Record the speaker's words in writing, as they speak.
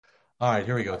All right,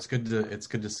 here we go. It's good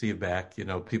to see you back.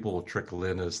 People will trickle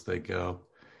in as they go.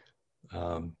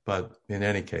 But in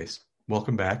any case,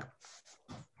 welcome back.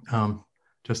 Um,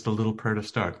 just a little prayer to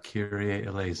start. Kyrie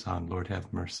eleison, Lord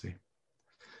have mercy.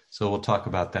 So we'll talk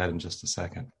about that in just a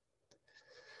second.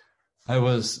 I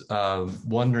was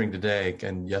wondering today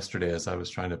and yesterday as I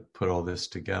was trying to put all this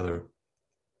together,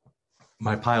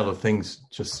 my pile of things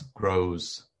just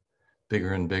grows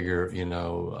bigger and bigger.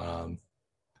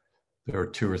 There are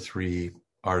two or three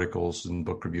articles and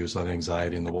book reviews on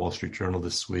anxiety in the Wall Street Journal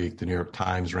this week. The New York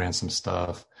Times ran some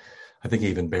stuff. I think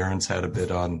even Barron's had a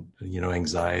bit on,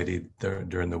 anxiety there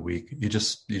during the week. You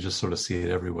just sort of see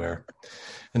it everywhere.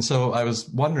 And so I was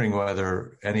wondering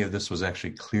whether any of this was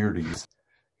actually clear to you,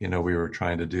 we were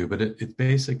trying to do. But it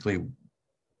basically,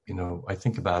 I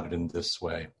think about it in this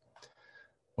way.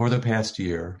 Over the past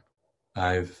year,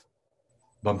 I've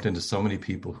bumped into so many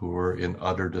people who were in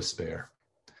utter despair.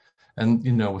 And,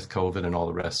 with COVID and all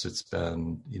the rest, it's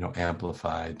been,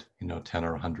 amplified, 10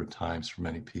 or 100 times for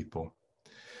many people.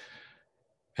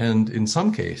 And in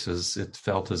some cases, it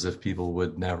felt as if people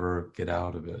would never get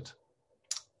out of it.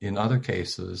 In other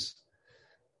cases,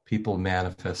 people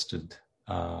manifested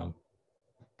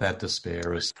that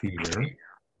despair as fear,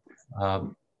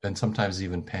 and sometimes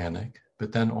even panic.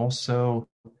 But then also,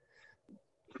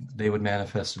 they would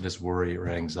manifest it as worry or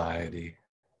anxiety,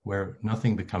 where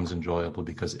nothing becomes enjoyable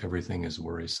because everything is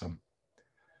worrisome.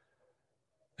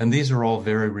 And these are all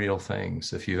very real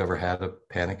things. If you've ever had a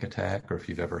panic attack or if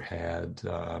you've ever had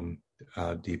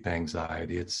deep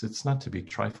anxiety, it's not to be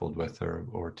trifled with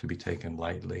or to be taken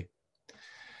lightly.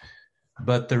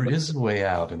 But there is a way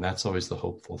out, and that's always the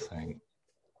hopeful thing.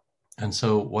 And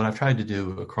so what I've tried to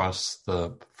do across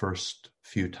the first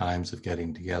few times of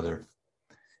getting together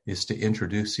is to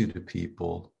introduce you to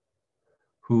people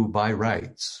who by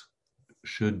rights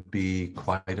should be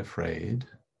quite afraid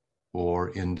or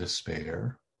in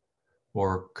despair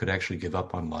or could actually give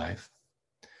up on life.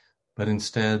 But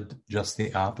instead, just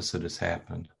the opposite has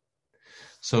happened.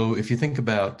 So if you think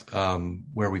about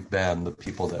where we've been, the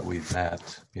people that we've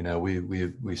met,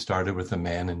 we started with a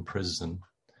man in prison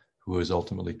who was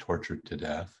ultimately tortured to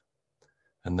death,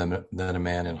 and then a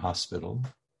man in hospital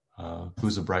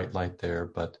who's a bright light there,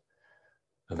 but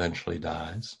eventually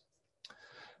dies.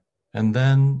 And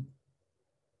then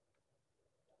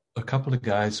a couple of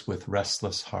guys with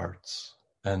restless hearts.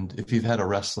 And if you've had a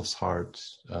restless heart,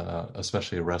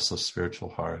 especially a restless spiritual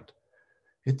heart,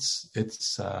 it's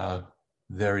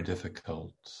very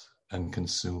difficult and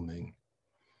consuming.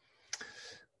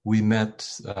 We met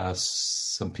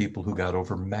some people who got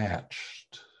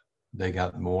overmatched. They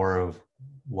got more of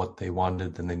what they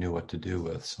wanted than they knew what to do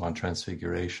with. So on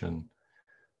Transfiguration,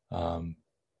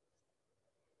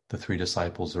 the three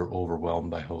disciples are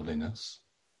overwhelmed by holiness.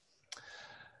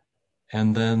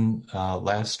 And then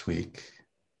last week,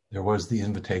 there was the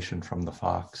invitation from the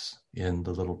fox in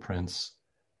The Little Prince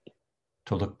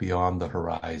to look beyond the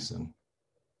horizon.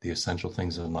 The essential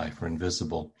things in life are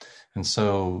invisible. And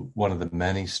so one of the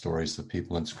many stories of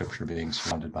people in Scripture being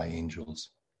surrounded by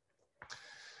angels.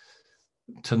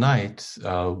 Tonight,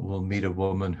 we'll meet a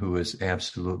woman who is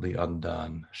absolutely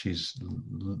undone. She's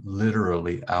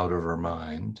literally out of her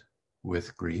mind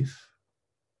with grief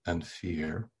and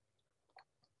fear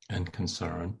and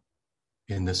concern,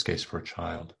 in this case for a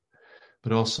child,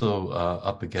 but also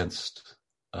up against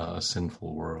a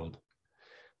sinful world.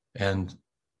 And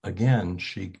again,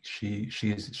 she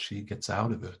gets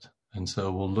out of it. And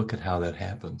so we'll look at how that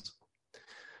happens.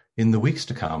 In the weeks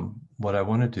to come, what I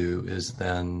want to do is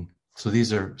then,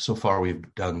 so far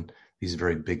we've done these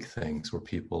very big things where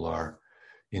people are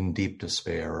in deep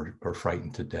despair or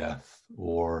frightened to death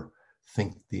or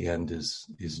think the end is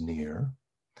near.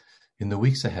 In the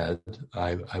weeks ahead,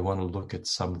 I want to look at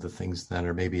some of the things that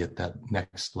are maybe at that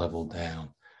next level down.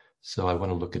 So I want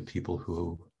to look at people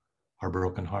who are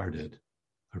brokenhearted,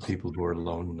 or people who are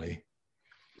lonely,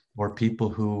 or people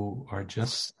who are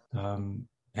just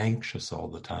anxious all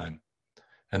the time.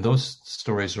 And those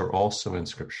stories are also in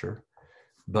Scripture.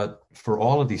 But for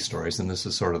all of these stories, and this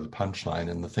is sort of the punchline,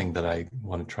 and the thing that I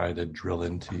want to try to drill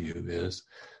into you is,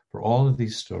 for all of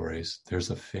these stories,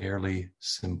 there's a fairly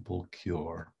simple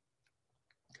cure.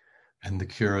 And the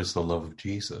cure is the love of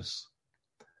Jesus,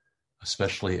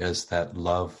 especially as that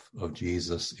love of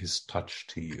Jesus is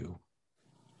touched to you.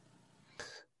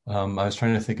 I was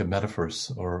trying to think of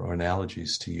metaphors or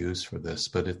analogies to use for this,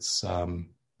 but it's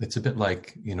a bit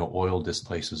like, oil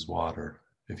displaces water.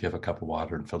 If you have a cup of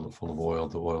water and fill it full of oil,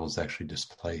 the oil is actually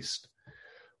displaced.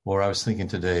 Or I was thinking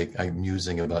today, I'm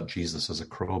musing about Jesus as a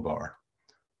crowbar,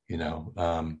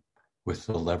 with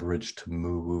the leverage to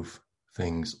move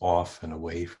things off and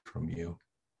away from you.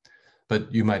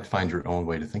 But you might find your own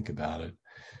way to think about it.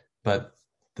 But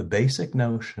the basic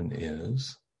notion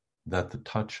is that the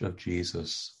touch of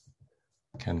Jesus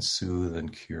can soothe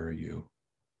and cure you.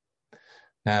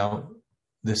 Now,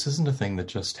 this isn't a thing that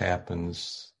just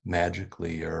happens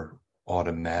magically or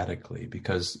automatically,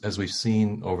 because as we've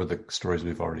seen over the stories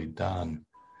we've already done,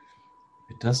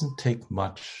 it doesn't take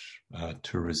much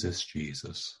to resist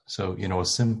Jesus. So, a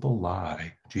simple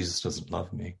lie, Jesus doesn't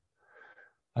love me,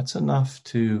 that's enough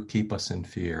to keep us in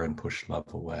fear and push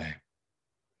love away.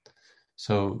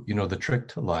 So, the trick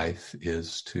to life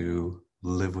is to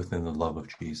live within the love of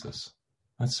Jesus.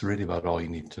 That's really about all you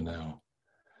need to know.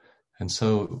 And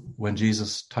so when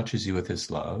Jesus touches you with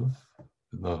his love,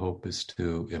 the hope is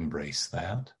to embrace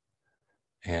that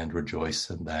and rejoice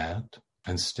in that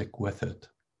and stick with it.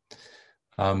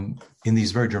 In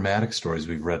these very dramatic stories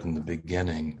we've read in the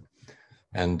beginning,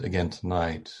 and again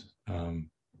tonight,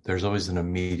 there's always an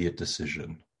immediate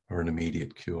decision or an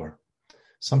immediate cure.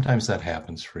 Sometimes that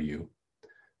happens for you,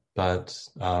 but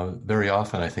very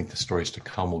often I think the stories to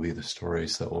come will be the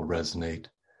stories that will resonate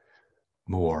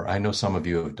more. I know some of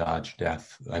you have dodged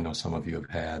death. I know some of you have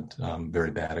had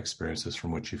very bad experiences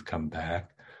from which you've come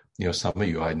back. Some of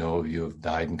you, I know of you have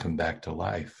died and come back to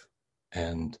life.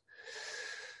 And,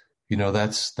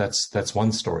 that's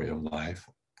one story of life.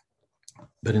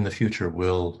 But in the future,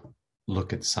 we'll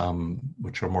look at some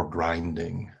which are more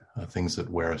grinding, things that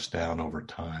wear us down over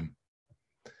time.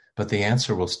 But the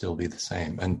answer will still be the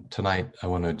same. And tonight, I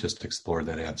want to just explore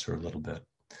that answer a little bit.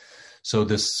 So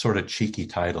this sort of cheeky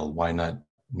title, why not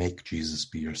make Jesus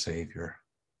be your Savior?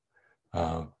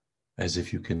 As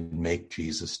if you can make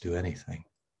Jesus do anything.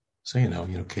 So,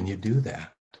 can you do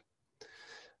that?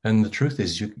 And the truth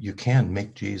is you can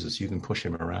make Jesus, you can push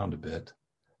him around a bit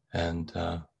and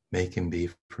make him be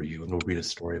for you. And we'll read a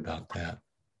story about that.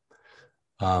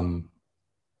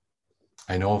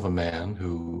 I know of a man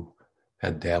who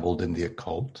had dabbled in the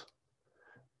occult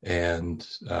and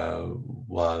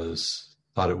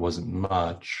thought it wasn't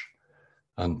much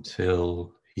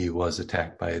until he was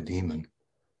attacked by a demon.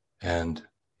 And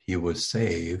he was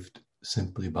saved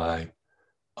simply by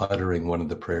uttering one of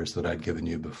the prayers that I'd given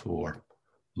you before.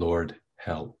 Lord,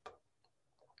 help.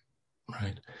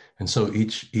 Right? And so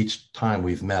each time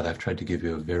we've met, I've tried to give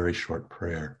you a very short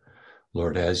prayer.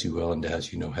 Lord, as you will and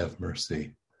as you know, have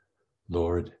mercy.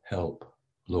 Lord, help.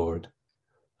 Lord,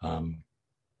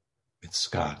 it's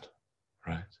Scott,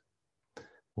 right?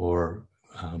 Or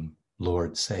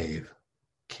Lord, save.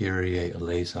 Kyrie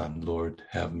eleison, Lord,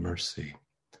 have mercy.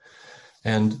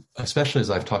 And especially as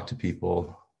I've talked to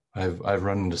people, I've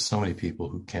run into so many people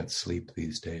who can't sleep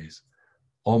these days.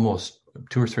 Almost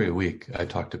 2 or 3 a week, I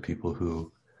talk to people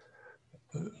who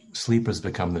sleep has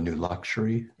become the new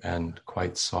luxury and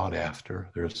quite sought after.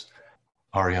 There's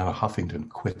Arianna Huffington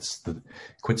quits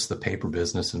the paper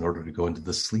business in order to go into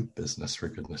the sleep business, for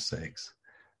goodness sakes.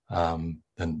 And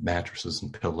mattresses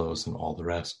and pillows and all the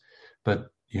rest. But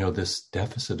this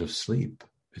deficit of sleep,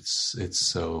 it's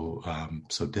so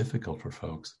difficult for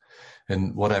folks.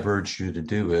 And what I've urged you to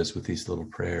do is with these little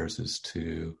prayers is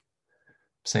to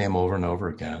say them over and over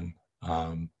again.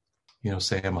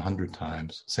 Say them 100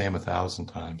 times, say them 1,000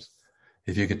 times.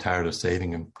 If you get tired of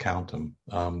saying them, count them.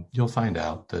 You'll find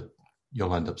out that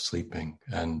you'll end up sleeping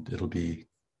and it'll be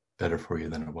better for you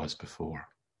than it was before.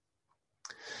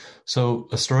 So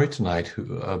a story tonight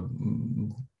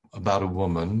about a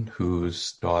woman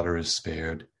whose daughter is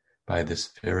spared by this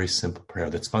very simple prayer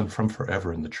that's been from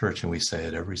forever in the church, and we say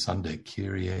it every Sunday,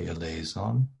 Kyrie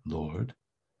eleison, Lord,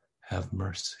 have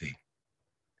mercy.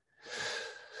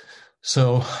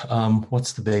 So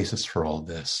what's the basis for all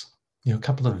this? A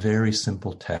couple of very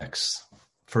simple texts.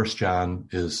 1 John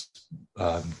is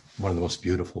one of the most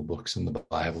beautiful books in the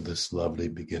Bible, this lovely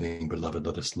beginning, beloved,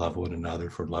 let us love one another,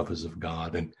 for love is of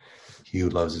God, and he who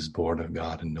loves is born of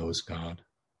God and knows God.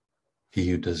 He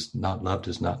who does not love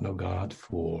does not know God,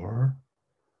 for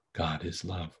God is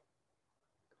love.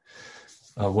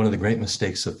 One of the great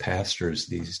mistakes of pastors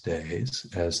these days,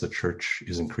 as the church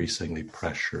is increasingly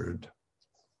pressured,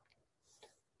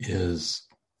 is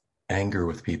anger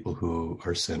with people who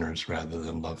are sinners rather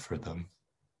than love for them.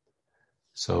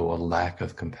 So a lack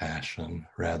of compassion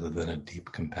rather than a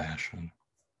deep compassion.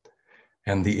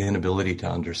 And the inability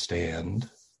to understand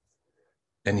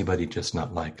anybody just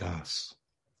not like us.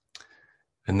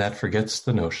 And that forgets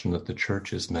the notion that the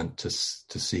church is meant to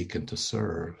seek and to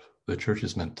serve. The church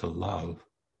is meant to love.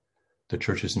 The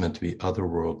church is meant to be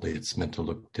otherworldly. It's meant to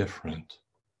look different.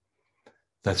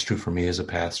 That's true for me as a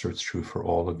pastor. It's true for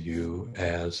all of you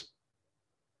as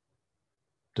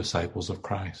disciples of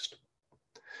Christ.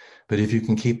 But if you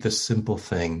can keep this simple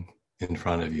thing in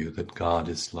front of you, that God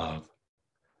is love,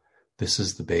 This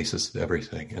is the basis of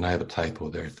everything. And I have a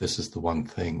typo there. This is the one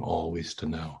thing always to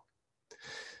know.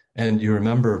 And you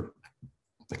remember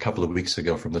a couple of weeks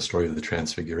ago from the story of the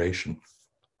Transfiguration,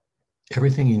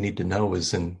 everything you need to know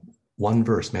is in one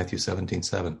verse, Matthew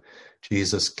 17:7.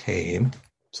 Jesus came.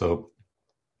 So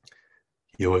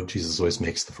Jesus always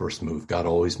makes the first move. God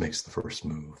always makes the first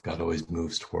move. God always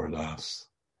moves toward us.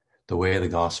 The way of the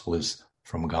gospel is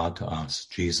from God to us.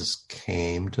 Jesus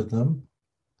came to them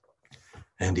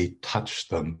and he touched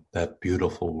them. That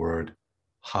beautiful word,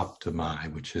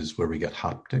 haptomai, which is where we get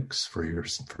haptics for your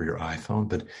iPhone.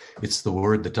 But it's the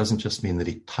word that doesn't just mean that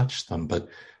he touched them, but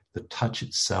the touch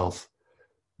itself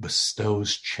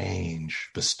bestows change,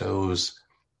 bestows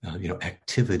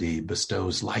activity,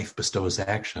 bestows life, bestows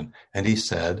action. And he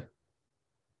said,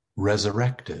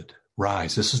 resurrected,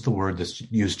 rise. This is the word that's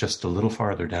used just a little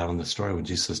farther down in the story when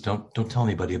Jesus says, don't tell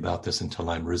anybody about this until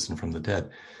I'm risen from the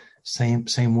dead.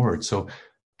 Same word. So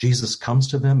Jesus comes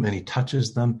to them and he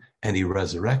touches them and he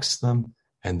resurrects them.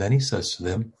 And then he says to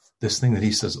them this thing that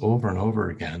he says over and over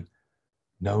again,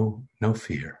 no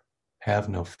fear, have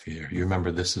no fear. You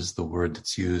remember this is the word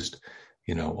that's used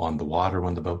on the water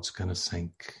when the boat's going to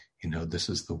sink. This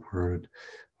is the word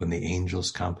when the angels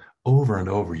come. Over and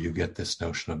over, you get this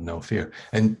notion of no fear.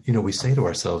 And, we say to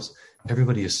ourselves,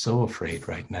 everybody is so afraid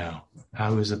right now.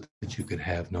 How is it that you could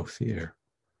have no fear?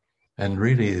 And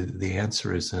really, the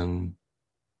answer is in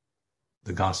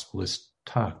the gospel is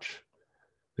touch.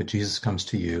 That Jesus comes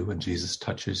to you and Jesus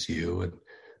touches you. And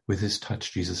with his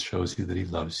touch, Jesus shows you that he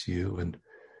loves you. And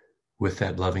with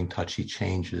that loving touch, he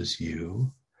changes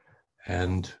you.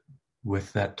 And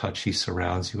with that touch, he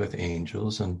surrounds you with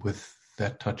angels. And with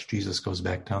that touch, Jesus goes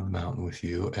back down the mountain with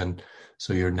you. And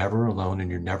so you're never alone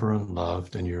and you're never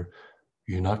unloved and you're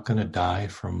not going to die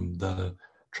from the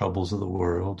troubles of the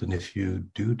world. And if you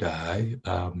do die,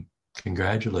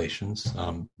 congratulations,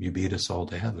 you beat us all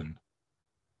to heaven.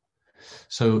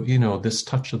 So, this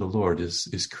touch of the Lord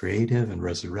is creative and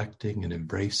resurrecting and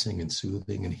embracing and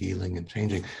soothing and healing and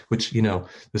changing, which,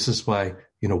 this is why,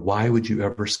 why would you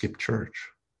ever skip church,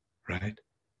 right?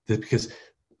 Because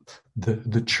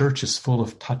the church is full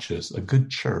of touches. A good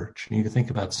church, and you can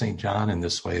think about St. John in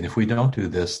this way, and if we don't do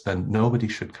this, then nobody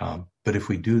should come. But if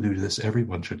we do this,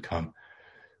 everyone should come.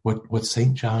 What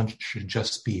St. John should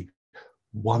just be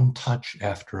one touch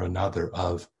after another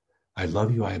of, I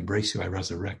love you, I embrace you, I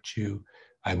resurrect you,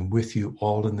 I'm with you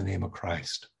all in the name of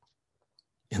Christ.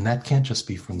 And that can't just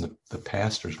be from the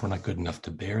pastors. We're not good enough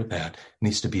to bear that. It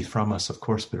needs to be from us, of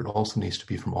course, but it also needs to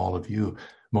be from all of you.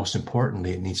 Most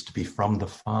importantly, it needs to be from the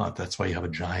font. That's why you have a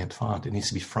giant font. It needs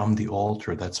to be from the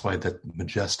altar. That's why that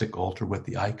majestic altar with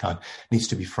the icon. It needs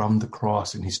to be from the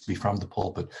cross. It needs to be from the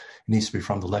pulpit. It needs to be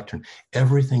from the lectern.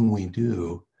 Everything we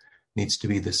do needs to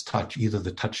be this touch, either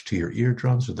the touch to your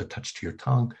eardrums or the touch to your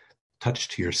tongue, touch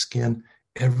to your skin.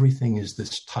 Everything is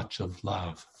this touch of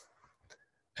love.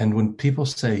 And when people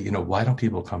say, why don't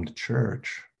people come to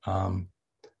church?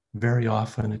 Very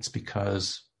often it's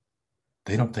because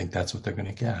they don't think that's what they're going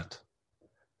to get.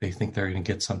 They think they're going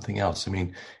to get something else. I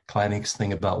mean, Kleinig's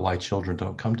thing about why children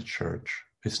don't come to church,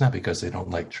 it's not because they don't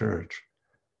like church.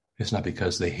 It's not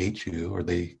because they hate you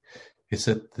it's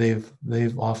that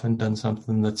they've often done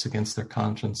something that's against their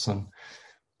conscience and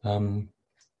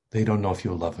they don't know if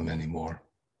you'll love them anymore.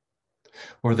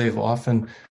 Or they've often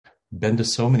been to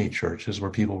so many churches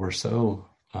where people were so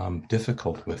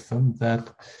difficult with them that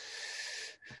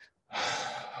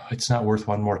it's not worth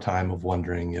one more time of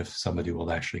wondering if somebody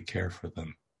will actually care for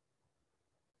them.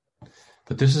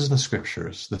 But this is the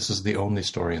scriptures. This is the only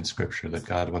story in scripture that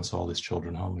God wants all his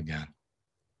children home again.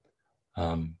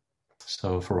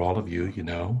 So for all of you,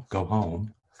 go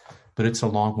home. But it's a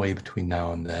long way between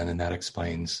now and then, and that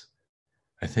explains,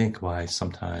 I think, why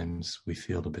sometimes we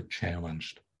feel a bit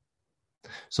challenged.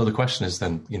 So the question is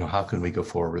then, how can we go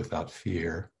forward without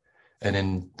fear? And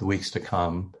in the weeks to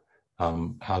come,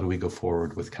 how do we go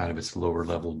forward with kind of its lower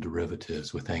level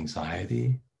derivatives, with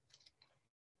anxiety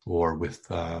or with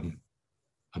a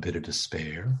bit of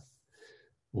despair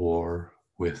or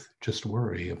with just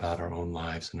worry about our own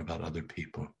lives and about other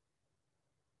people?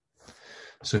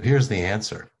 So here's the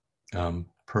answer.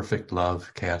 Perfect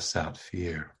love casts out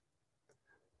fear.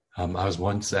 I was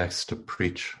once asked to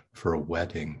preach for a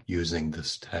wedding using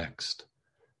this text.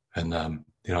 And,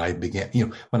 I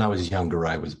began, when I was younger,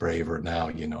 I was braver. Now,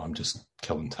 I'm just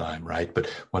killing time, right? But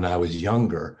when I was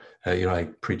younger, I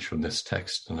preached from this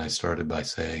text and I started by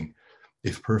saying,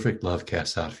 if perfect love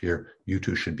casts out fear, you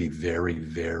too should be very,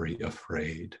 very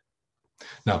afraid.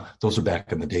 Now, those are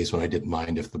back in the days when I didn't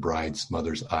mind if the bride's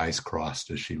mother's eyes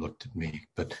crossed as she looked at me.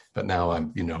 But now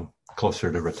I'm,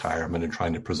 closer to retirement and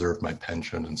trying to preserve my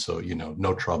pension. And so,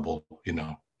 no trouble,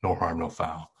 no harm, no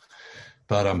foul.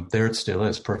 But there it still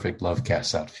is. Perfect love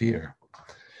casts out fear.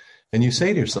 And you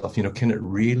say to yourself, can it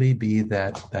really be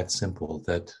that simple,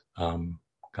 that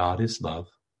God is love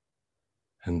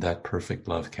and that perfect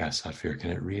love casts out fear?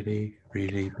 Can it really,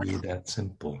 really be that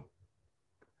simple?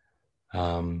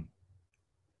 Oh,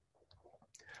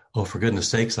 for goodness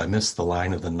sakes, I missed the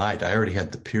line of the night. I already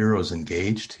had the Piros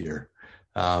engaged here.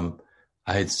 I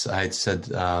had said,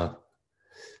 well,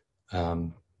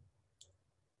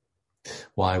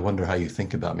 I wonder how you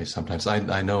think about me sometimes.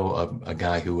 I know a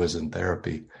guy who was in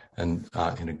therapy and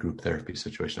in a group therapy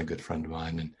situation, a good friend of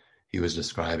mine, and he was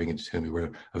describing it to me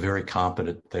where a very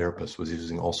competent therapist was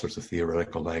using all sorts of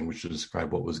theoretical language to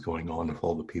describe what was going on with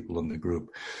all the people in the group.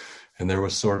 And there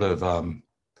was sort of,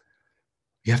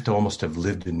 you have to almost have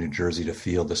lived in New Jersey to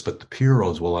feel this, but the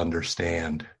Piros will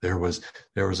understand. There was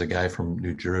a guy from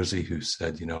New Jersey who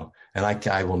said, and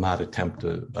I will not attempt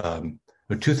to,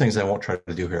 there are two things I won't try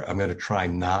to do here. I'm going to try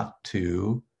not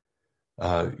to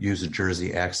use a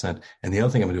Jersey accent. And the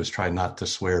other thing I'm going to do is try not to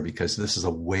swear, because this is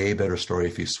a way better story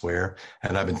if you swear.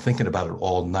 And I've been thinking about it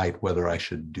all night, whether I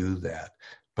should do that.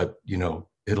 But,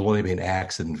 it'll only be an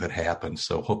accident if it happens.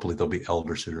 So hopefully there'll be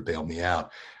elders who will bail me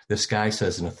out. This guy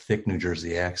says in a thick New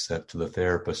Jersey accent to the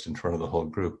therapist in front of the whole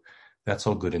group, that's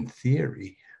all good in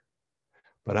theory,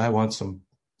 but I want some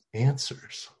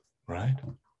answers, right?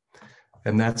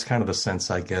 And that's kind of the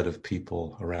sense I get of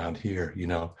people around here.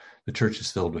 The church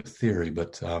is filled with theory,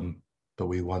 but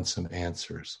we want some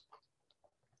answers.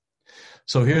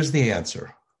 So here's the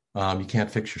answer. You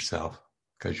can't fix yourself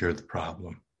because you're the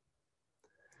problem.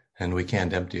 And we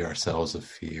can't empty ourselves of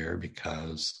fear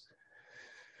because,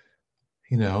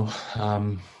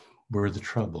 we're the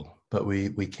trouble, but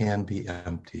we can be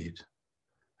emptied.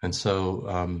 And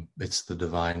so it's the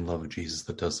divine love of Jesus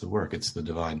that does the work. It's the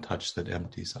divine touch that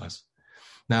empties us.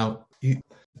 Now,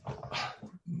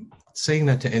 saying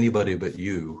that to anybody but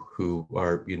you who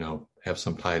are, have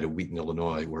some tie to Wheaton,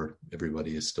 Illinois, where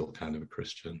everybody is still kind of a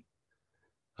Christian,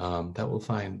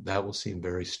 that will seem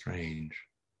very strange.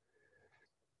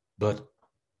 But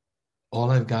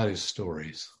all I've got is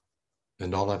stories,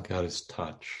 and all I've got is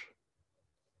touch.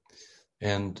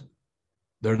 And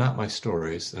they're not my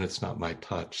stories, and it's not my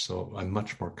touch, so I'm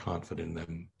much more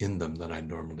confident in them than I'd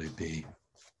normally be.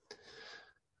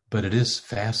 But it is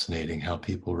fascinating how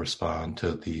people respond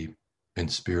to the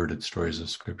inspirited stories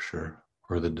of Scripture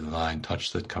or the divine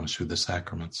touch that comes through the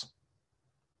sacraments.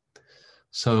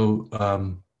 So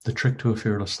the trick to a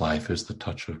fearless life is the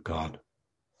touch of God.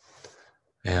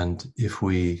 And if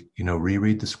we,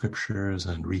 reread the Scriptures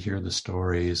and rehear the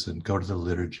stories and go to the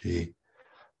liturgy,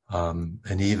 and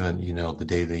even, the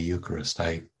daily Eucharist,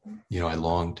 I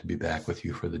long to be back with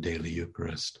you for the daily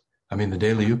Eucharist. I mean, the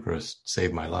daily Eucharist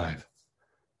saved my life.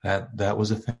 That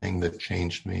was a thing that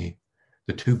changed me.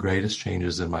 The two greatest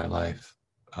changes in my life,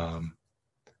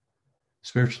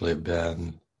 spiritually, have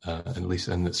been, at least,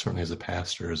 and certainly as a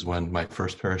pastor, is when my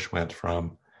first parish went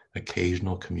from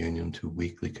occasional communion to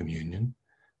weekly communion,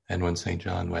 and when St.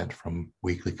 John went from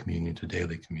weekly communion to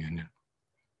daily communion.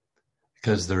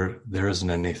 Because there isn't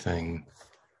anything,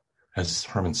 as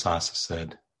Hermann Sasse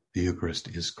said, the Eucharist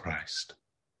is Christ.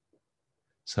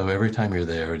 So every time you're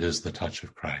there, it is the touch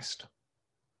of Christ.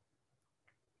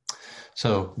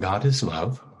 So God is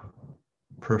love.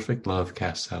 Perfect love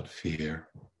casts out fear.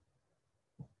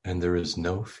 And there is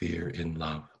no fear in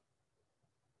love.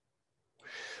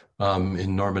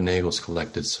 In Norman Nagel's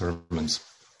collected sermons,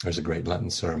 there's a great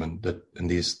Lenten sermon and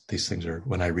these things are,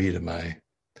 when I read them, I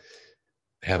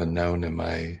haven't known him.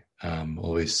 I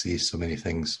always see so many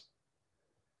things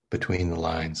between the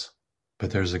lines.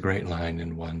 But there's a great line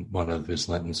in one of his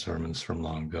Lenten sermons from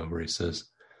long ago where he says,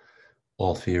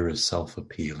 all fear is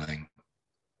self-appealing.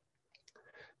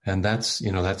 And that's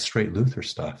straight Luther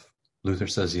stuff. Luther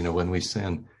says, when we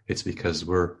sin, it's because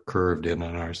we're curved in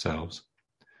on ourselves.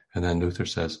 And then Luther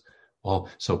says,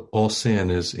 all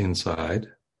sin is inside,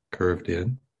 curved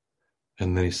in.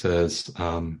 And then he says,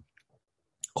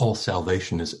 all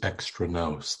salvation is extra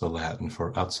nos, the Latin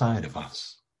for outside of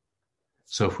us.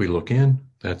 So if we look in,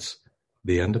 that's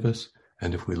the end of us.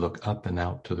 And if we look up and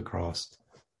out to the cross,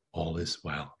 all is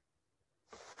well.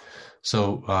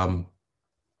 So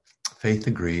faith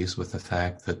agrees with the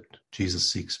fact that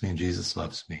Jesus seeks me and Jesus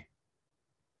loves me.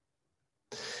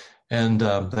 And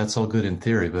that's all good in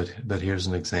theory, but here's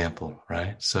an example,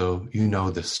 right? So you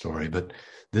know this story, but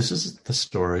this is the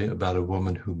story about a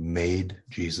woman who made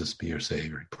Jesus be her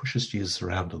Savior. He pushes Jesus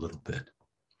around a little bit.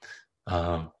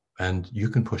 And you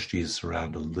can push Jesus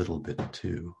around a little bit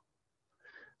too.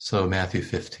 So Matthew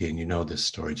 15, you know this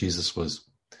story. Jesus was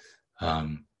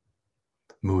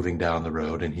moving down the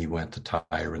road and he went to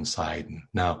Tyre and Sidon.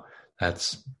 Now,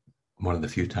 that's one of the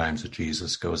few times that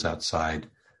Jesus goes outside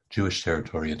Jewish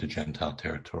territory into Gentile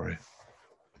territory.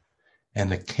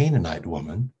 And the Canaanite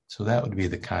woman, so that would be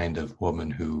the kind of woman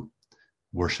who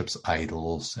worships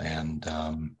idols and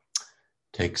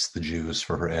takes the Jews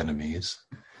for her enemies.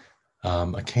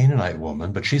 A Canaanite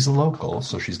woman, but she's a local,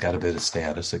 so she's got a bit of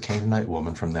status. A Canaanite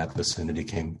woman from that vicinity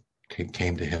came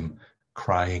to him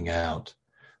crying out.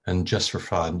 And just for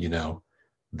fun, you know,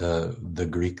 the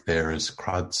Greek there is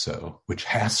kradzo, which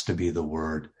has to be the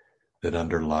word that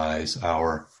underlies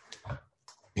our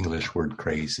English word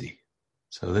crazy.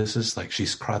 So this is like,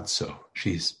 she's kradzo.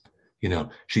 She's, you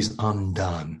know, she's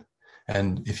undone.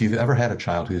 And if you've ever had a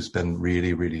child who's been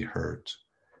really, really hurt,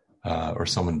 or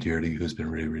someone dear to you who's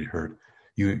been really, really hurt,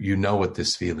 you know what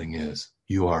this feeling is.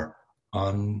 You are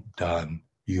undone.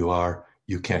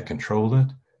 You can't control it.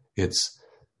 It's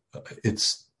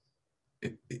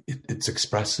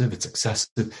expressive. It's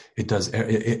excessive.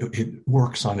 It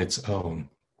works on its own.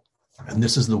 And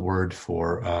this is the word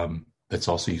for that's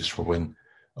also used for when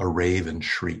a raven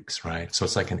shrieks, right? So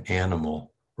it's like an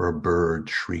animal or a bird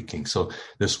shrieking. So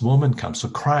this woman comes. So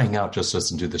crying out just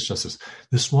doesn't do this justice.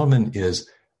 This woman is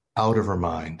out of her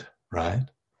mind, right?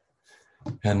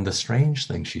 And the strange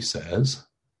thing she says,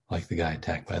 like the guy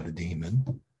attacked by the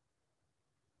demon,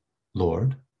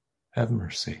 Lord, have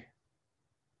mercy.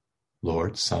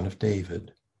 Lord, Son of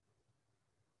David.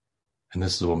 And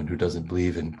this is a woman who doesn't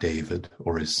believe in David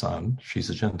or his son. She's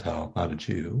a Gentile, not a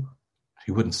Jew.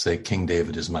 She wouldn't say King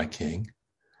David is my king.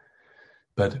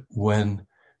 But when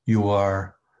you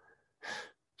are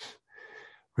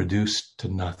reduced to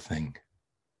nothing,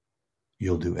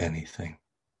 you'll do anything.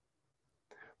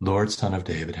 Lord, Son of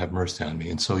David, have mercy on me.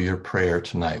 And so your prayer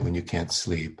tonight when you can't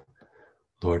sleep,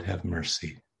 Lord, have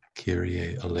mercy.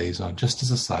 Kyrie eleison, just as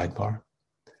a sidebar.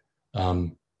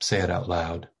 Say it out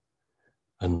loud,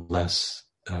 unless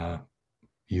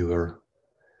you are,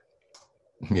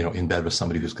 you know, in bed with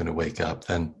somebody who's going to wake up.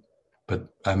 Then, but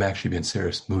I'm actually being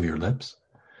serious. Move your lips.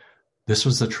 This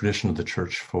was the tradition of the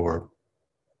church for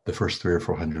the first 300 or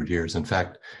 400 years. In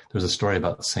fact, there's a story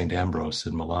about Saint Ambrose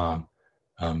in Milan.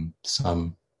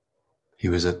 He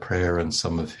was at prayer, and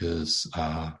some of his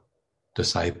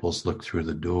disciples looked through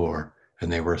the door,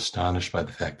 and they were astonished by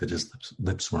the fact that his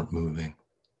lips weren't moving.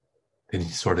 And he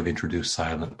sort of introduced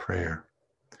silent prayer.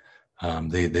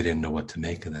 They didn't know what to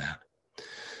make of that.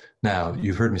 Now,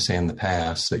 you've heard me say in the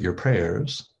past that your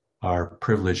prayers are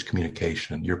privileged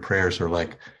communication. Your prayers are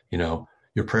like, you know,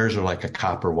 your prayers are like a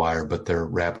copper wire, but they're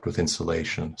wrapped with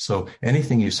insulation. So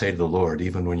anything you say to the Lord,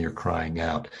 even when you're crying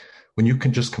out, when you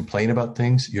can just complain about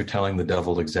things, you're telling the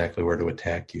devil exactly where to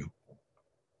attack you.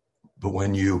 But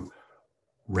when you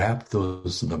wrap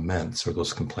those laments or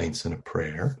those complaints in a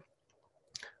prayer,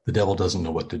 the devil doesn't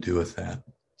know what to do with that,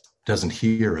 doesn't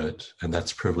hear it, and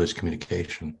that's privileged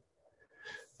communication.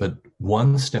 But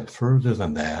one step further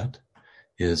than that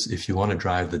is if you want to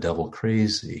drive the devil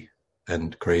crazy,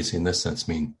 and crazy in this sense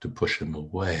mean to push him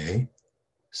away,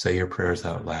 say your prayers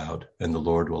out loud, and the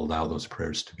Lord will allow those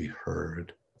prayers to be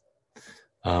heard.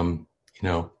 You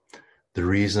know, the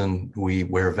reason we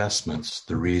wear vestments,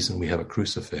 the reason we have a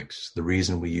crucifix, the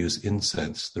reason we use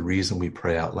incense, the reason we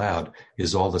pray out loud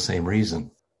is all the same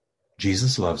reason.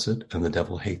 Jesus loves it and the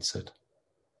devil hates it.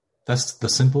 That's the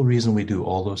simple reason we do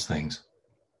all those things.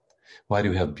 Why do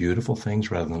we have beautiful things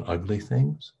rather than ugly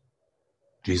things?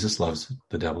 Jesus loves it,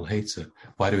 the devil hates it.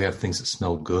 Why do we have things that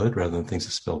smell good rather than things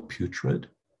that smell putrid?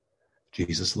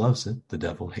 Jesus loves it, the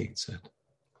devil hates it.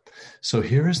 So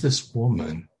here is this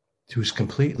woman who's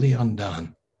completely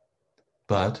undone.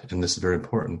 But, and this is very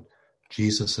important,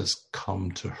 Jesus has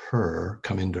come to her,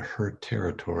 come into her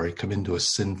territory, come into a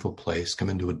sinful place, come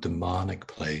into a demonic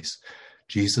place.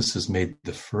 Jesus has made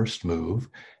the first move,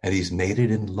 and he's made it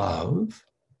in love.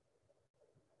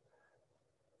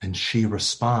 And she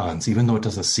responds, even though it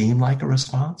doesn't seem like a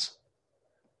response.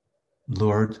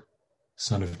 Lord,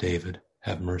 Son of David,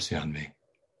 have mercy on me.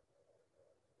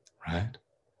 Right?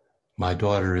 My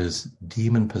daughter is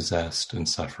demon-possessed and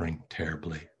suffering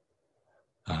terribly.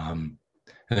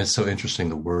 And it's so interesting,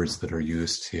 the words that are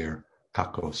used here,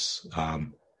 kakos.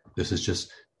 This is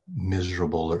just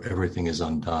miserable, or everything is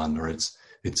undone, or it's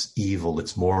evil,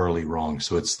 it's morally wrong.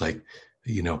 So it's like,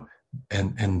 you know,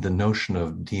 and the notion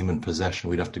of demon possession,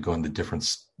 we'd have to go into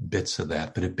different bits of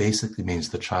that, but it basically means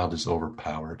the child is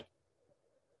overpowered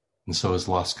and so has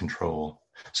lost control.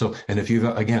 So, and if you've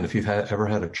ever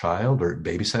had a child or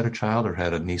babysat a child or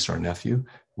had a niece or nephew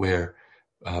where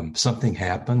something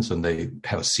happens and they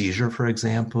have a seizure, for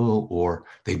example, or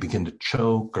they begin to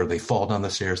choke, or they fall down the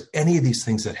stairs, any of these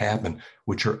things that happen,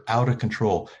 which are out of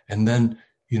control. And then,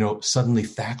 suddenly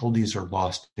faculties are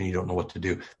lost and you don't know what to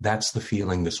do. That's the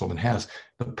feeling this woman has.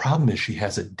 The problem is she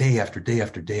has it day after day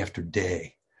after day after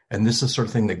day. And this is the sort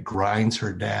of thing that grinds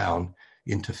her down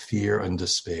into fear and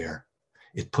despair.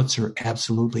 It puts her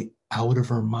absolutely out of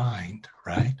her mind,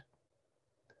 right?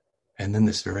 And then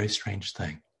this very strange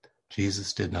thing.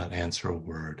 Jesus did not answer a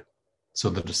word. So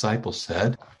the disciples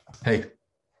said, hey,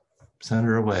 send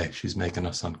her away. She's making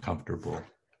us uncomfortable.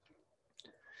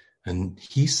 And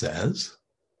he says,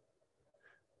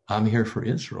 I'm here for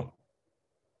Israel.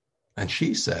 And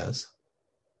she says,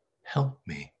 help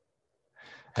me.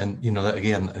 And,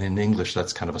 again, in English,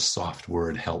 that's kind of a soft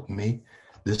word, help me.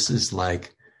 This is the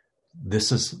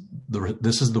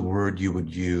word you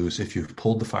would use if you've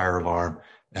pulled the fire alarm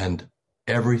and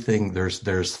everything,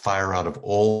 there's fire out of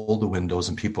all the windows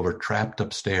and people are trapped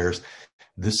upstairs.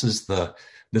 This is the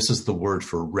word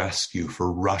for rescue,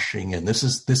 for rushing. And this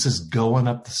is going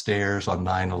up the stairs on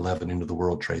 9/11 into the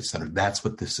World Trade Center. That's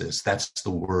what this is. That's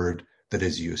the word that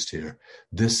is used here.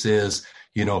 This is,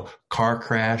 car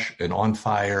crash and on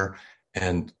fire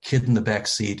and kid in the back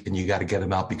seat, and you got to get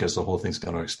him out because the whole thing's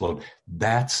going to explode.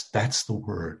 That's the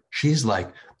word. She's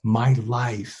like, my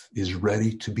life is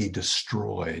ready to be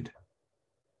destroyed.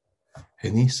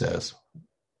 And he says,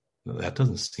 that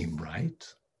doesn't seem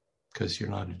right because you're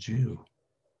not a Jew.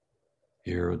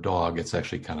 You're a dog. It's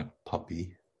actually kind of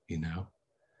puppy,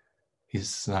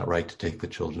 It's not right to take the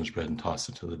children's bread and toss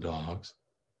it to the dogs.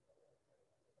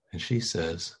 And she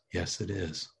says, yes, it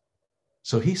is.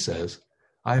 So he says,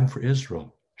 I am for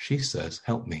Israel. She says,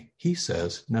 help me. He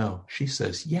says, no. She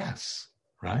says, yes,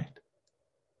 right?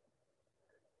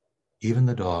 Even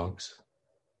the dogs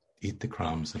eat the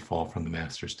crumbs that fall from the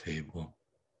master's table.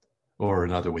 Or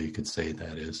another way you could say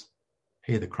that is,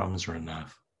 hey, the crumbs are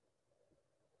enough.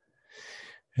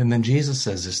 And then Jesus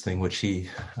says this thing, which he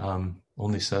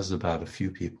only says about a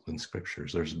few people in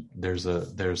scriptures. There's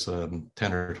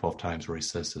 10 or 12 times where he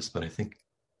says this, but I think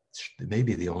it may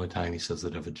be the only time he says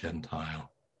it of a Gentile.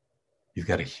 You've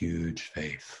got a huge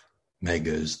faith.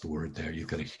 Mega is the word there. You've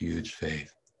got a huge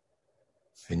faith,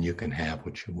 and you can have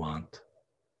what you want.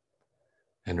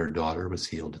 And her daughter was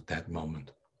healed at that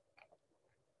moment.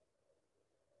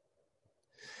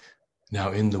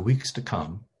 Now, in the weeks to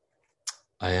come,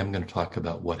 I am going to talk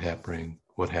about what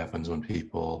happens when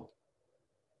people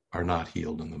are not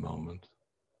healed in the moment,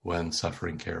 when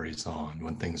suffering carries on,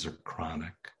 when things are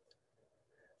chronic.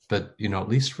 But, at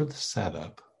least for the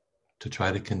setup, to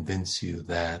try to convince you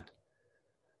that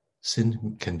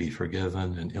sin can be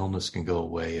forgiven and illness can go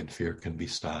away and fear can be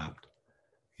stopped,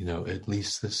 at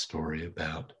least this story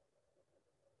about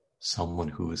someone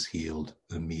who was healed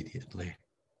immediately.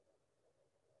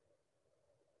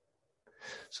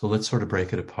 So let's sort of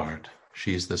break it apart.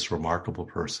 She's this remarkable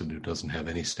person who doesn't have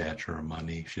any stature or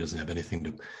money. She doesn't have anything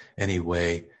to, any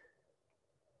way,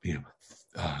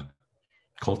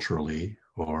 culturally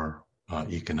or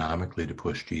economically to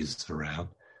push Jesus around.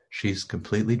 She's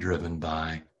completely driven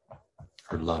by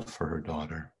her love for her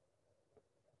daughter.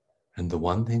 And the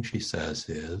one thing she says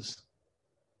is,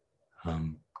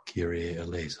 Kyrie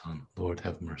eleison, Lord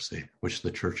have mercy, which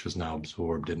the church has now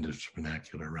absorbed into its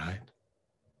vernacular, right?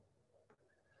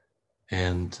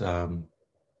 And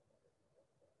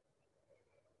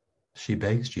she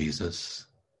begs Jesus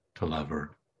to love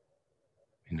her,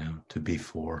 to be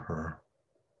for her.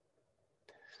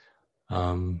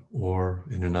 Or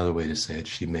in another way to say it,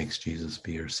 she makes Jesus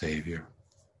be her savior.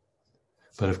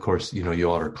 But of course, you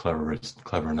all are clever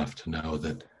enough to know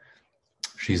that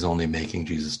she's only making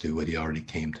Jesus do what he already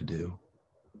came to do.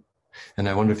 And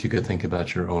I wonder if you could think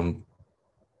about your own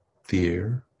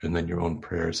fear and then your own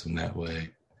prayers in that way.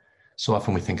 So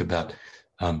often we think about,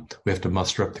 we have to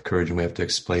muster up the courage and we have to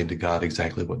explain to God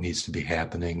exactly what needs to be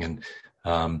happening. And,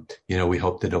 we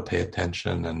hope that he'll pay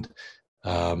attention.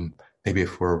 And maybe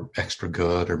if we're extra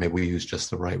good, or maybe we use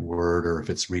just the right word, or if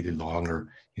it's really long, or,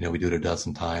 we do it a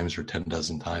dozen times or 10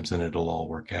 dozen times, and it'll all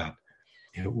work out.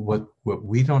 What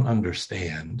we don't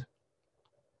understand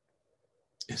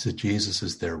is that Jesus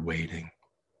is there waiting.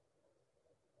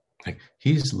 Like,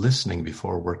 he's listening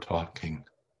before we're talking.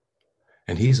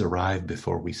 And he's arrived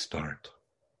before we start.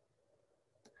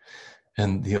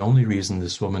 And the only reason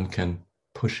this woman can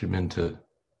push him into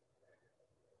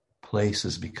place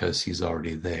is because he's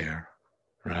already there,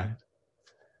 right?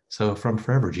 So from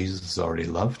forever, Jesus has already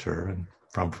loved her, and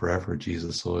from forever,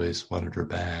 Jesus always wanted her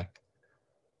back.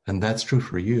 And that's true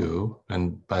for you.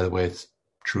 And by the way, it's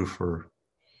true for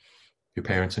your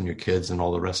parents and your kids and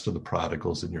all the rest of the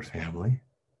prodigals in your family.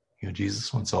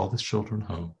 Jesus wants all his children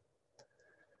home.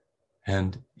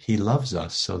 And he loves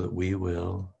us so that we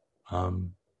will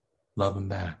love him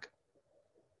back.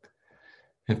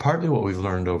 And partly what we've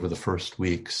learned over the first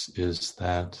weeks is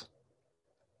that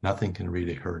nothing can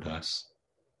really hurt us.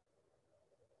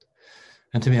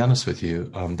 And to be honest with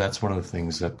you, that's one of the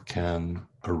things that can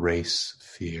erase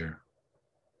fear.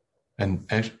 And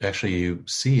actually you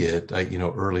see it,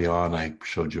 early on, I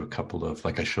showed you a couple of,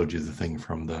 I showed you the thing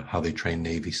from how they train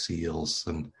Navy SEALs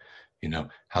and,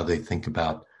 how they think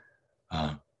about,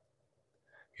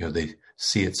 they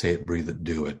see it, say it, breathe it,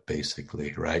 do it,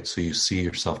 basically, right? So you see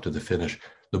yourself to the finish.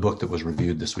 The book that was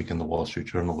reviewed this week in the Wall Street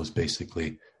Journal was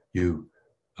basically you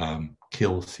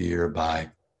kill fear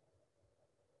by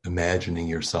imagining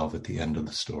yourself at the end of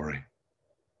the story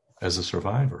as a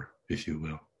survivor, if you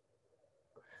will.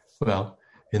 Well,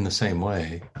 in the same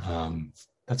way,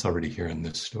 that's already here in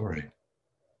this story.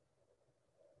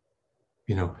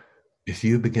 If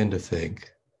you begin to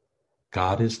think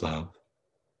God is love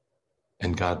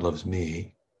and God loves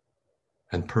me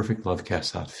and perfect love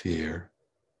casts out fear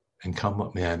and come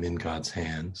what may, I'm in God's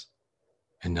hands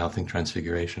and nothing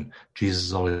transfiguration. Jesus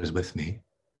is always with me.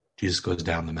 Jesus goes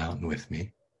down the mountain with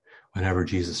me. Whenever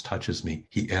Jesus touches me,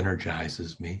 he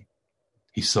energizes me.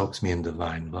 He soaks me in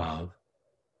divine love.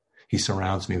 He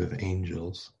surrounds me with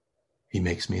angels. He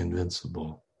makes me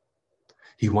invincible.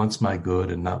 He wants my good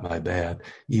and not my bad.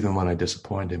 Even when I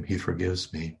disappoint him, he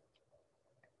forgives me.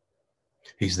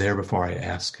 He's there before I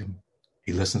ask him.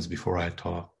 He listens before I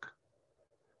talk.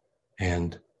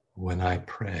 And when I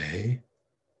pray,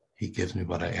 he gives me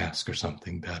what I ask or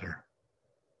something better.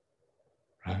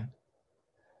 Right?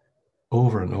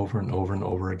 Over and over and over and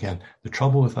over again. The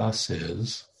trouble with us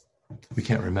is we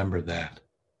can't remember that.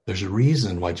 There's a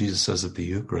reason why Jesus says at the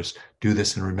Eucharist, do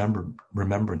this in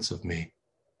remembrance of me.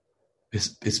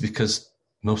 It's because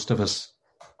most of us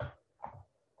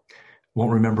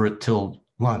won't remember it till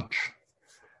lunch.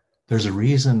 There's a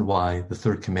reason why the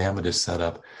third commandment is set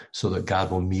up so that God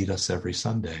will meet us every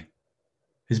Sunday.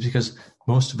 It's because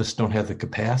most of us don't have the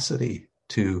capacity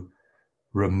to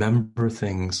remember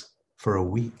things for a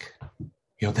week.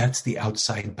 That's the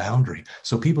outside boundary.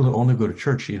 So people who only go to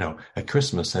church, at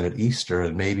Christmas and at Easter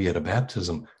and maybe at a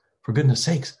baptism, for goodness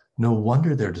sakes, no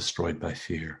wonder they're destroyed by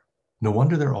fear. No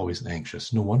wonder they're always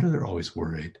anxious. No wonder they're always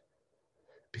worried,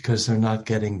 because they're not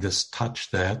getting this touch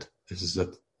that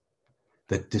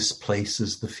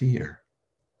displaces the fear.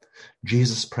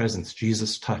 Jesus' presence,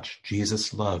 Jesus' touch,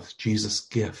 Jesus' love, Jesus'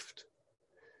 gift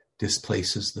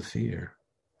displaces the fear.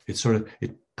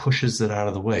 It pushes it out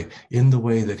of the way, in the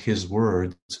way that his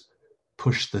words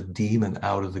push the demon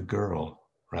out of the girl,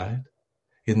 right?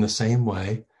 In the same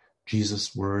way,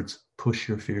 Jesus' words push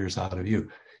your fears out of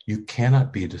you. You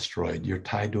cannot be destroyed. You're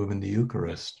tied to him in the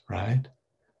Eucharist, right?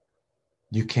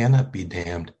 You cannot be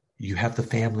damned. You have the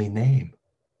family name.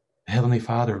 The Heavenly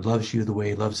Father loves you the way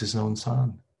he loves his own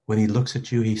son. When he looks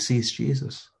at you, he sees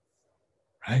Jesus,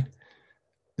 right?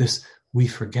 We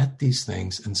forget these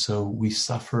things, and so we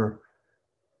suffer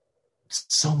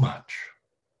so much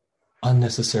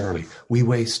unnecessarily. We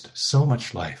waste so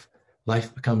much life.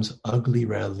 Life becomes ugly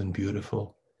rather than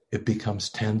beautiful. It becomes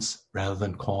tense rather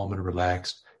than calm and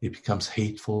relaxed. It becomes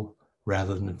hateful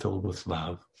rather than filled with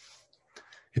love.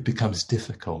 It becomes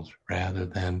difficult rather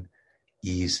than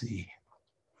easy.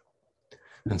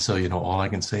 And so, all I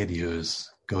can say to you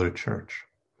is go to church.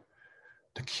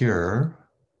 The cure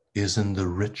is in the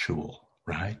ritual,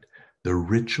 right? The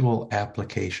ritual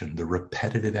application, the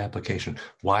repetitive application.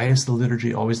 Why is the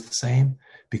liturgy always the same?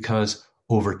 Because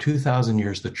over 2,000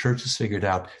 years, the church has figured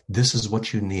out this is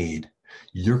what you need.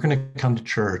 You're going to come to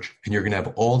church and you're going to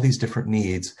have all these different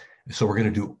needs. So we're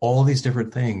going to do all these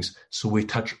different things. So we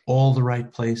touch all the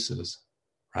right places,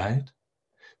 right?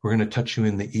 We're going to touch you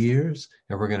in the ears,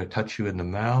 and we're going to touch you in the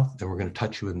mouth, and we're going to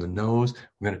touch you in the nose.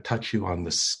 We're going to touch you on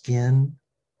the skin,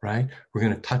 right? We're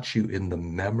going to touch you in the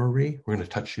memory. We're going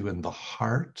to touch you in the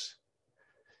heart,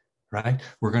 right?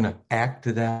 We're going to act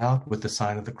it out with the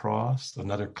sign of the cross,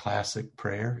 another classic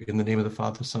prayer. In the name of the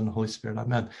Father, Son, and Holy Spirit,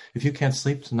 amen. If you can't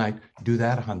sleep tonight, do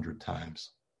that 100 times.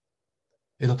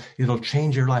 It'll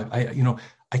change your life.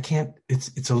 I can't,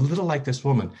 it's a little like this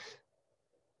woman.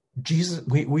 Jesus,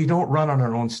 we don't run on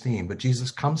our own steam, but Jesus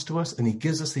comes to us and he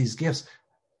gives us these gifts.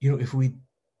 If we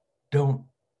don't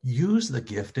use the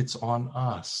gift, it's on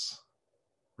us,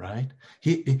 right?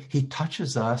 He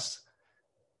touches us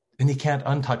and he can't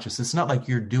untouch us. It's not like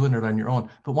you're doing it on your own,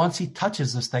 but once he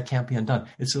touches us, that can't be undone.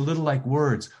 It's a little like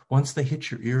words. Once they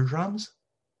hit your eardrums,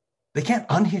 they can't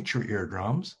unhit your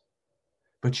eardrums,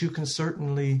 but you can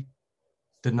certainly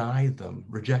deny them,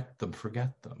 reject them,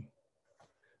 forget them.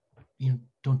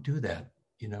 Don't do that.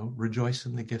 rejoice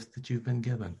in the gift that you've been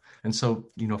given. And so,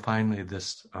 finally,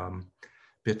 this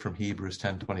bit from Hebrews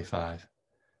 10:25.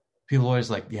 People are always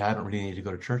like, yeah, I don't really need to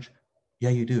go to church. Yeah,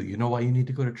 you do. You know why you need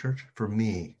to go to church? For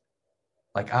me.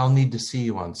 Like, I'll need to see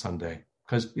you on Sunday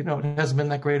because, it hasn't been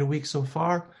that great a week so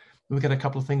far. We've got a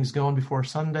couple of things going before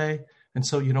Sunday. And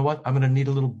so, you know what? I'm going to need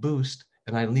a little boost,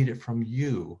 and I need it from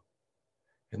you.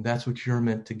 And that's what you're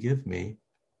meant to give me.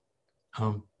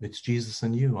 It's Jesus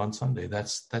and you on Sunday.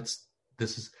 This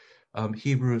is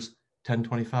Hebrews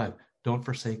 10:25. Don't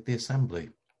forsake the assembly.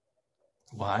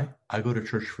 Why? I go to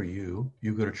church for you.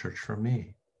 You go to church for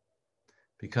me.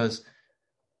 Because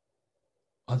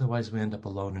otherwise we end up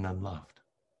alone and unloved.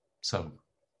 So,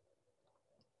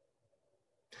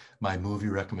 my movie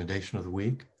recommendation of the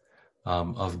week,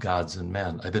 of Gods and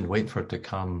Men. I've been waiting for it to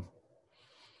come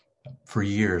for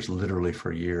years, literally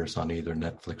for years, on either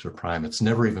Netflix or Prime. It's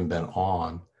never even been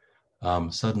on.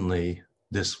 Suddenly,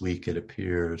 this week it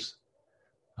appears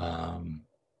on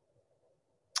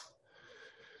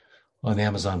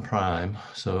Amazon Prime.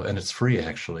 So, and it's free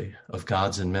actually, of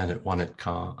Gods and Men at one at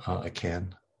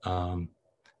Cannes.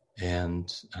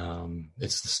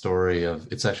 It's the story of,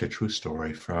 it's actually a true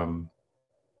story from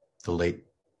the late,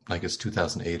 like it's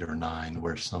 2008 or 9,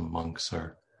 where some monks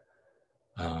are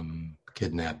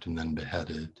kidnapped and then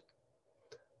beheaded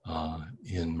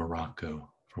in Morocco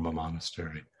from a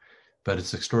monastery. But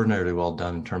it's extraordinarily well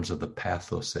done in terms of the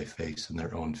pathos they face and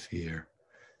their own fear.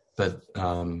 But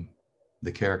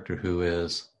the character who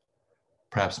is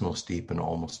perhaps most deep and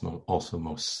also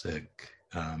most sick,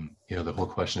 the whole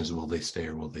question is, will they stay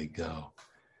or will they go?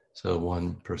 So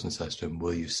one person says to him,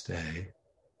 will you stay?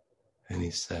 And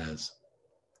he says,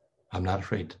 I'm not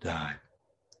afraid to die.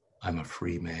 I'm a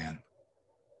free man.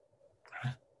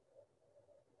 Right?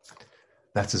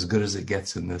 That's as good as it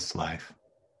gets in this life.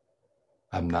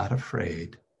 I'm not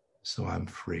afraid, so I'm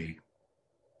free.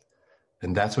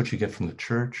 And that's what you get from the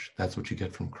church. That's what you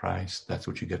get from Christ. That's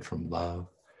what you get from love.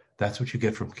 That's what you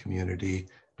get from community.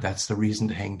 That's the reason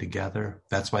to hang together.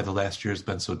 That's why the last year has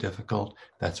been so difficult.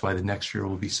 That's why the next year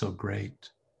will be so great.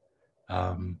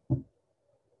 I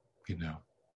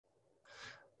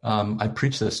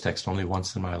preached this text only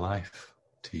once in my life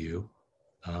to you,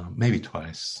 maybe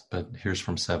twice, but here's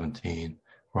from 17,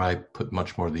 where I put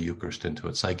much more of the Eucharist into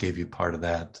it. So I gave you part of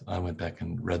that. I went back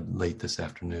and read late this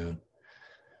afternoon.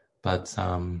 But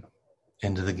end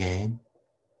of the game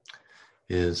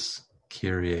is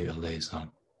Kyrie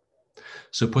eleison.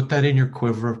 So put that in your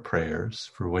quiver of prayers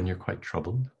for when you're quite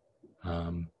troubled,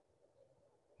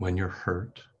 when you're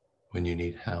hurt, when you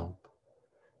need help.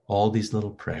 All these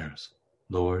little prayers.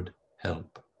 Lord,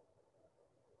 help.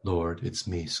 Lord, it's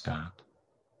me, Scott.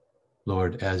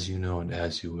 Lord, as you know and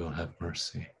as you will, have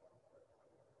mercy.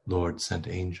 Lord, send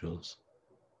angels.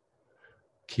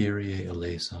 Kyrie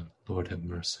eleison, Lord, have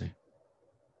mercy.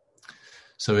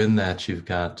 So in that you've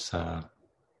got,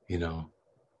 you've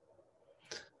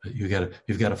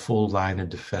got a full line of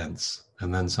defense,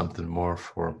 and then something more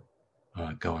for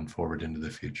going forward into the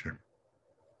future.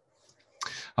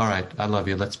 All right, I love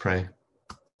you. Let's pray.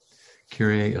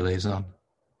 Kyrie eleison,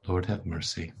 Lord, have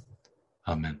mercy.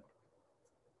 Amen.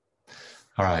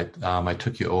 All right, I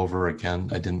took you over again.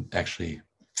 I didn't actually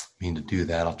mean to do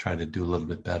that. I'll try to do a little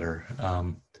bit better.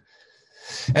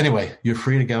 Anyway, you're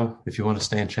free to go. If you want to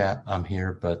stay and chat, I'm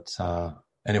here. But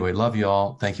anyway, love you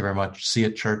all. Thank you very much. See you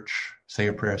at church. Say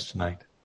your prayers tonight.